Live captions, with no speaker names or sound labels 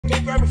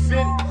Can't grab me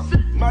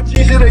fitted. My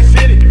jeans, they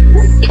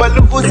fitted. But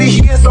look who's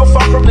he is so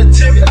far from the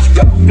timid.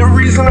 The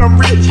reason I'm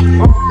rich,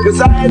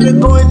 cause I had to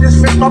go and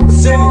just fix my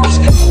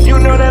percentage. You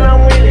know that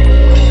I'm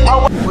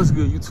winning. What's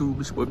good, YouTube?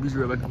 It's your boy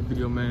BG back in the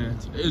video, man.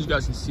 Today, as you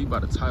guys can see by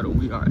the title,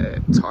 we are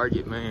at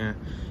Target, man.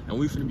 And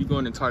we finna be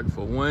going to Target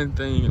for one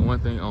thing and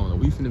one thing only.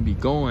 We finna be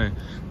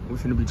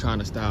trying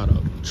to style the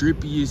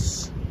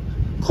drippiest,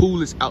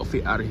 coolest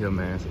outfit out of here,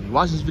 man. So if you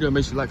watch this video,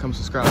 make sure you like, comment,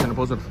 subscribe, and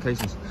post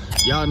notifications.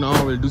 Y'all know I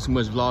don't really do too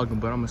much vlogging,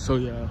 but I'm gonna show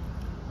y'all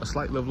a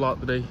slight little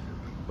vlog today.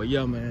 But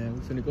yeah, man, we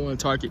finna go in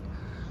Target,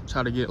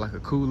 try to get like a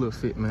cool little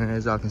fit, man,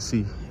 as y'all can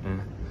see.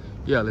 And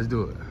yeah, let's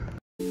do it.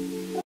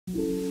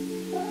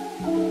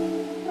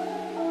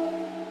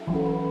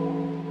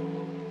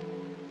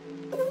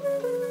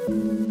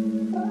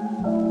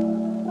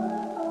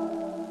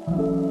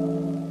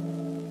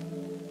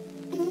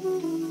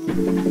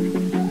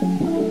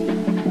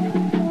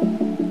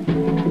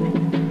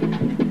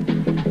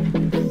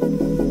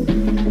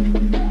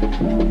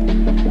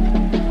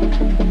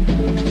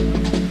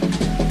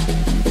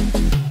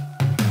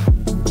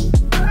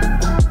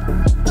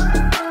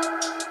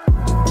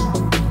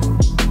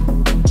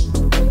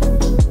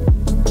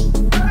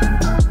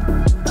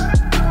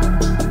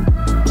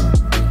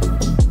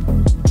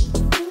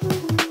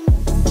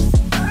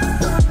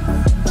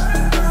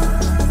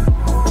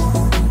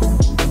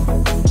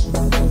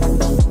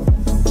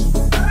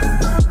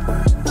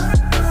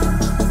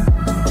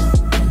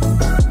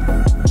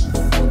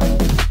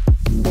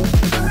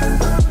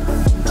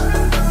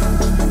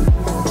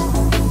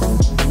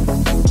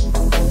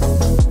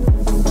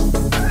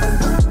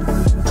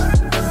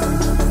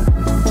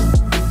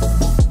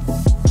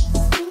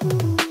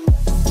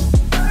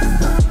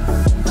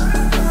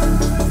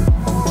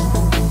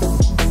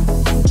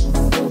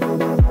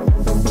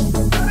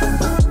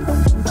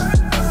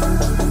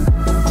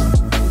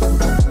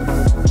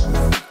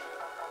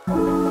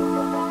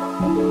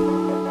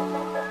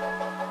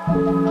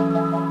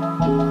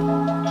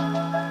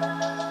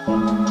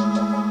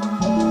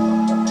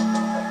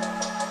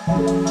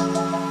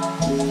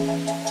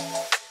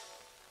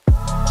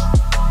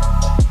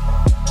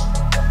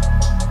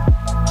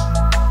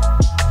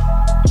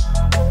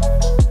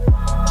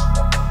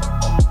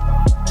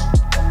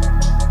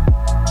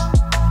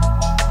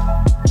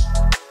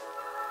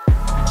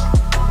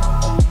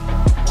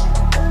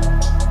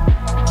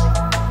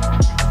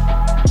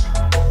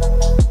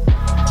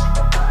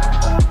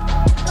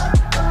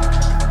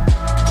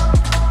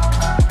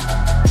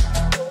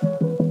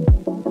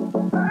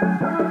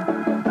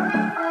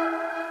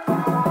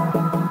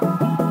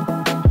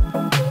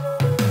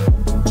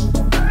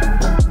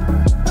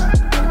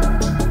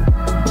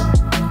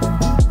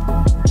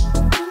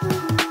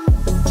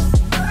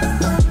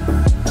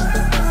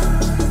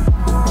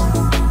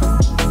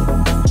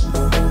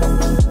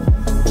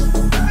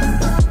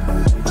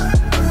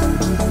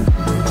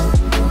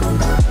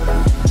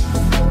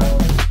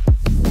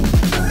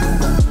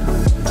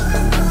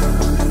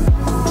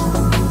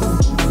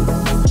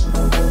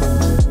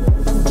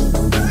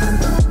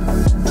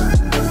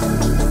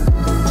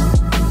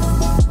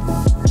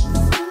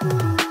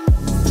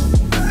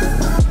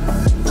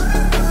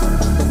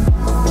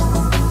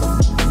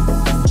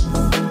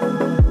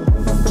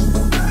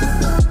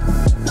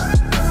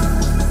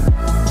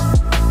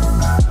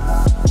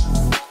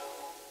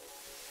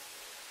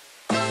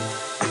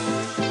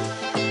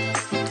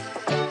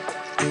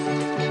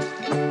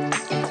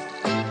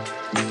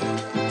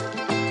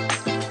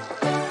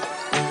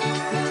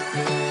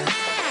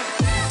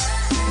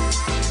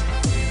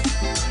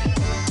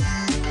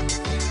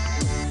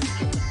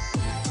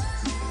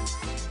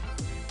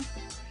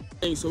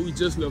 So we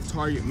just left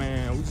Target,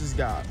 man. We just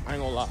got, I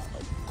ain't gonna lie,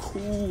 a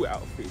cool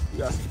outfit. We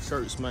got some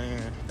shirts,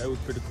 man. That was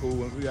pretty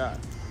cool. And we got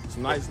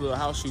some nice little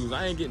house shoes.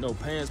 I ain't getting no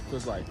pants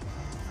because like,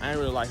 I ain't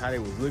really like how they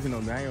was looking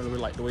on me. I ain't really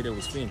like the way they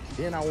was fitting.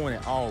 Then I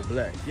wanted all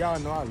black. Y'all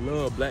know I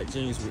love black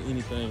jeans with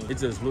anything. It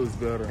just looks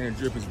better and the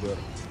drip is better.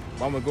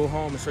 But I'm gonna go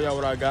home and show y'all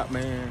what I got,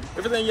 man.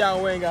 Everything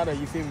y'all wearing gotta,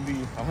 you feel me, be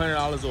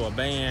 $100 or a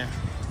band.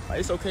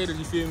 Like, it's okay to,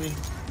 you feel me,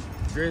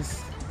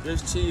 dress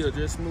chill,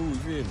 dress smooth,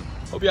 you feel me?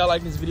 Hope y'all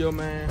like this video,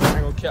 man. I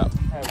ain't gonna cap.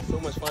 I had so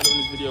much fun doing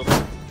this video.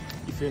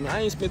 You feel me?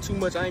 I ain't spent too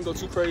much. I ain't go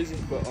too crazy,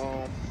 but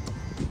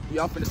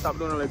y'all finna stop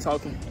doing all that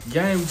talking.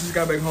 Gang, we just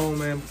got back home,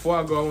 man. Before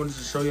I go, I wanted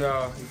to show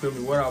y'all, you feel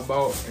me, what I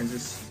bought and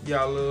just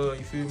y'all little,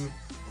 you feel me,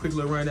 quick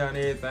little rundown of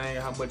everything,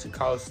 how much it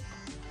costs,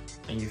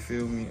 and you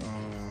feel me,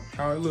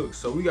 how it looks.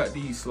 So we got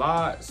these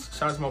slides.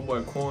 Shout out to my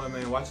boy Quan,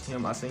 man. Watching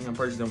him, I seen him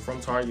purchase them from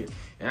Target,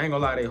 and I ain't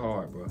gonna lie, they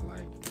hard, bro.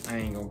 Like, I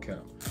ain't gonna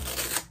cap.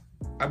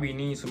 I be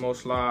needing some more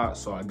slides,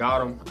 so I got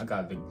them. I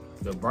got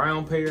the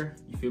brown pair.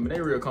 You feel me?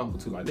 They real comfortable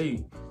too. Like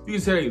you can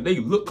tell they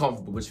look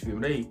comfortable, but you feel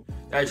me?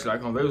 They actually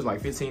like comfortable. It was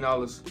like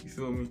 $15. You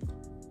feel me?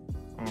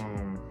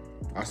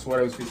 I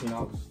swear it was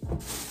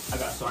 $15. So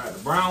I got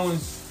the brown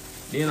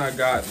ones. Then I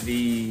got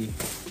the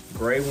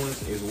gray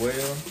ones as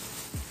well.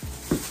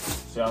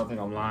 So y'all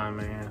think I'm lying,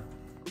 man.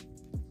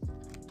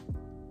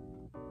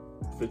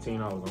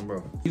 $15 on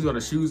bro. These are the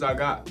shoes I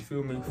got, you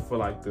feel me, for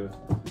like the,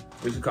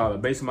 what you call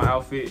it, base of my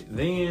outfit.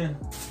 Then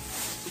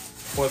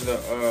For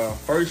the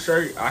first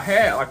shirt, I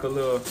had like a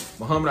little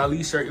Muhammad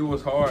Ali shirt. It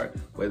was hard,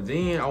 but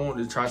then I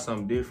wanted to try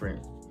something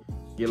different.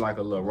 Get like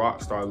a little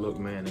rock star look,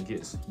 man, and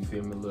get, you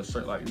feel me, a little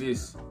shirt like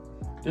this.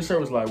 This shirt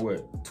was like,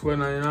 what,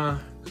 $12.99?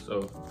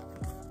 So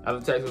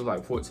after tax, it was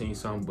like 14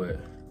 something, but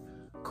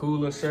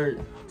cooler shirt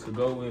to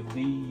go with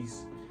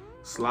these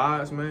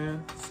slides,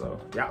 man. So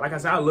yeah, like I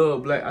said, I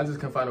love black. I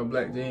just can't find no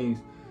black jeans.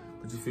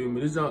 But you feel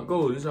me? This junk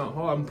gold, this junk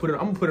hard. I'm gonna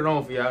put it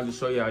on for y'all, just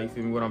show y'all, you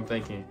feel me, what I'm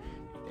thinking.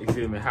 You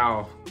feel me?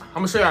 How I'm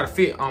gonna show y'all the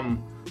fit.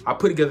 I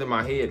put together in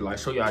my head, like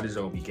show y'all this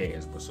don't be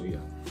gas. But so yeah.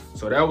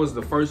 So that was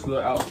the first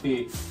little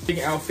outfit.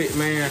 Second outfit,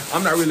 man.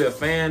 I'm not really a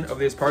fan of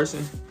this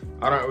person.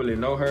 I don't really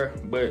know her,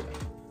 but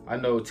I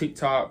know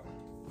TikTok,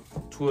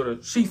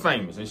 Twitter, she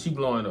famous and she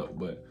blowing up.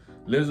 But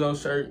Lizzo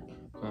shirt,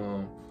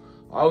 I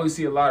always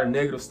see a lot of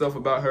negative stuff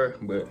about her,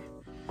 but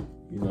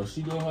you know,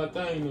 she doing her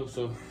thing though,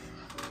 so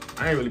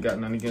I ain't really got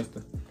nothing against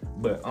her.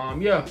 But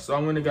yeah, so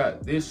I went and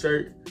got this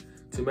shirt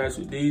to match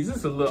with these.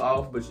 It's a little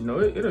off, but you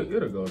know,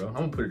 it'll go though. I'm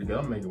gonna put it together,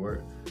 I'm gonna make it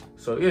work.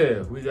 So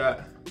yeah, we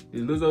got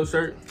this Lizzo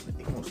shirt.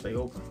 It won't stay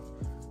open.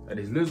 Got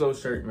this Lizzo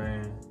shirt,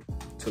 man,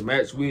 to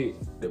match with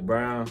the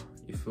brown,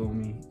 you feel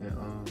me?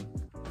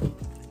 And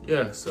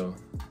yeah, so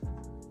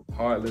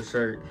hard little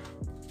shirt,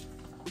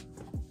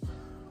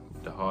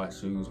 the hard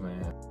shoes,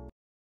 man.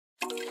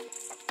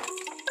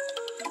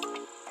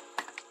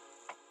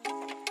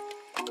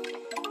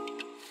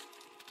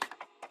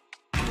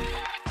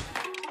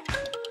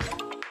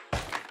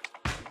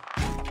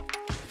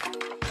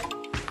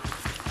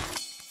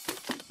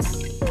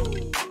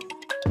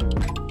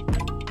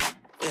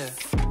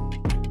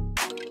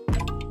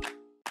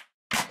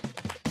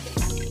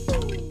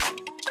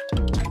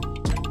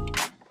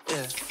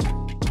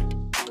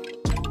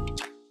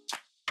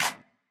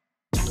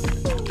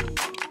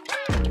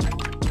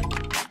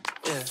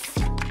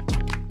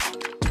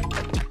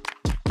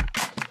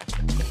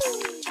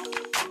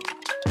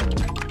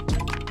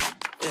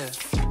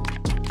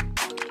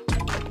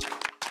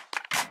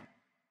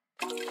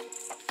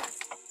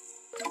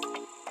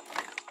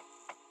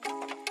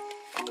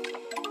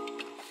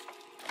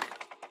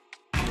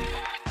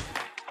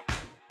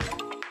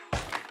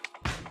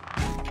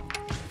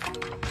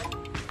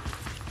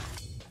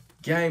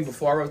 Gang,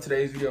 before I wrote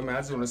today's video, man, I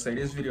just want to say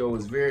this video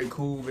was very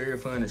cool, very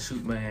fun to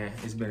shoot, man.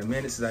 It's been a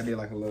minute since I did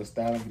like a little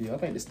styling video. I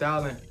think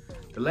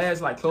the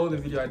last like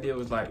clothing video I did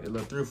was like a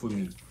little thrift with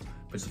me.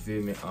 But you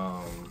feel me?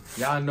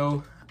 Y'all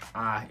know,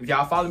 if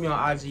y'all follow me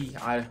on IG,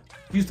 I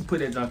used to put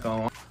that junk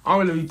on. I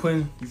don't really be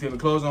putting, you feel me,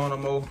 clothes on no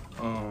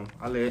more.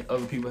 I let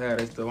other people have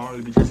that stuff. I don't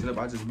really be dressing up.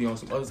 I just be on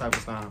some other type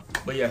of style.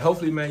 But yeah,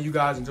 hopefully, man, you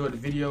guys enjoyed the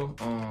video.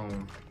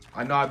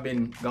 I know I've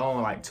been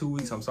gone like 2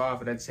 weeks. I'm sorry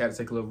for that. Just had to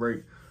take a little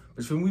break.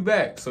 But we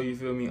back, so you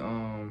feel me?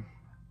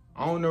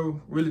 I don't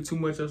know really too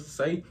much else to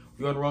say.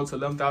 We're on the road to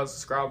 11,000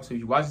 subscribers. So if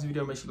you watch this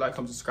video, make sure you like,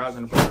 comment, subscribe,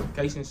 and post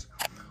notifications.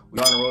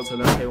 We're on the road to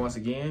 11K once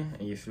again,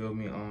 and you feel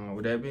me?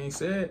 With that being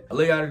said, I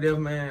lay out of there,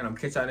 man. I'm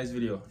catch y'all in this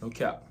video. No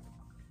cap.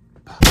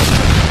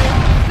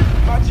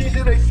 My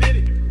jeans, they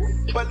fitted.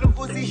 But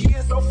look who's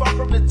here so far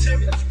from the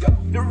timid.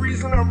 The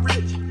reason I'm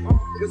rich,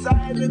 cause I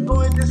had to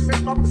go and just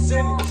fix my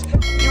percentage.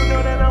 You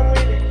know that I'm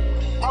winning.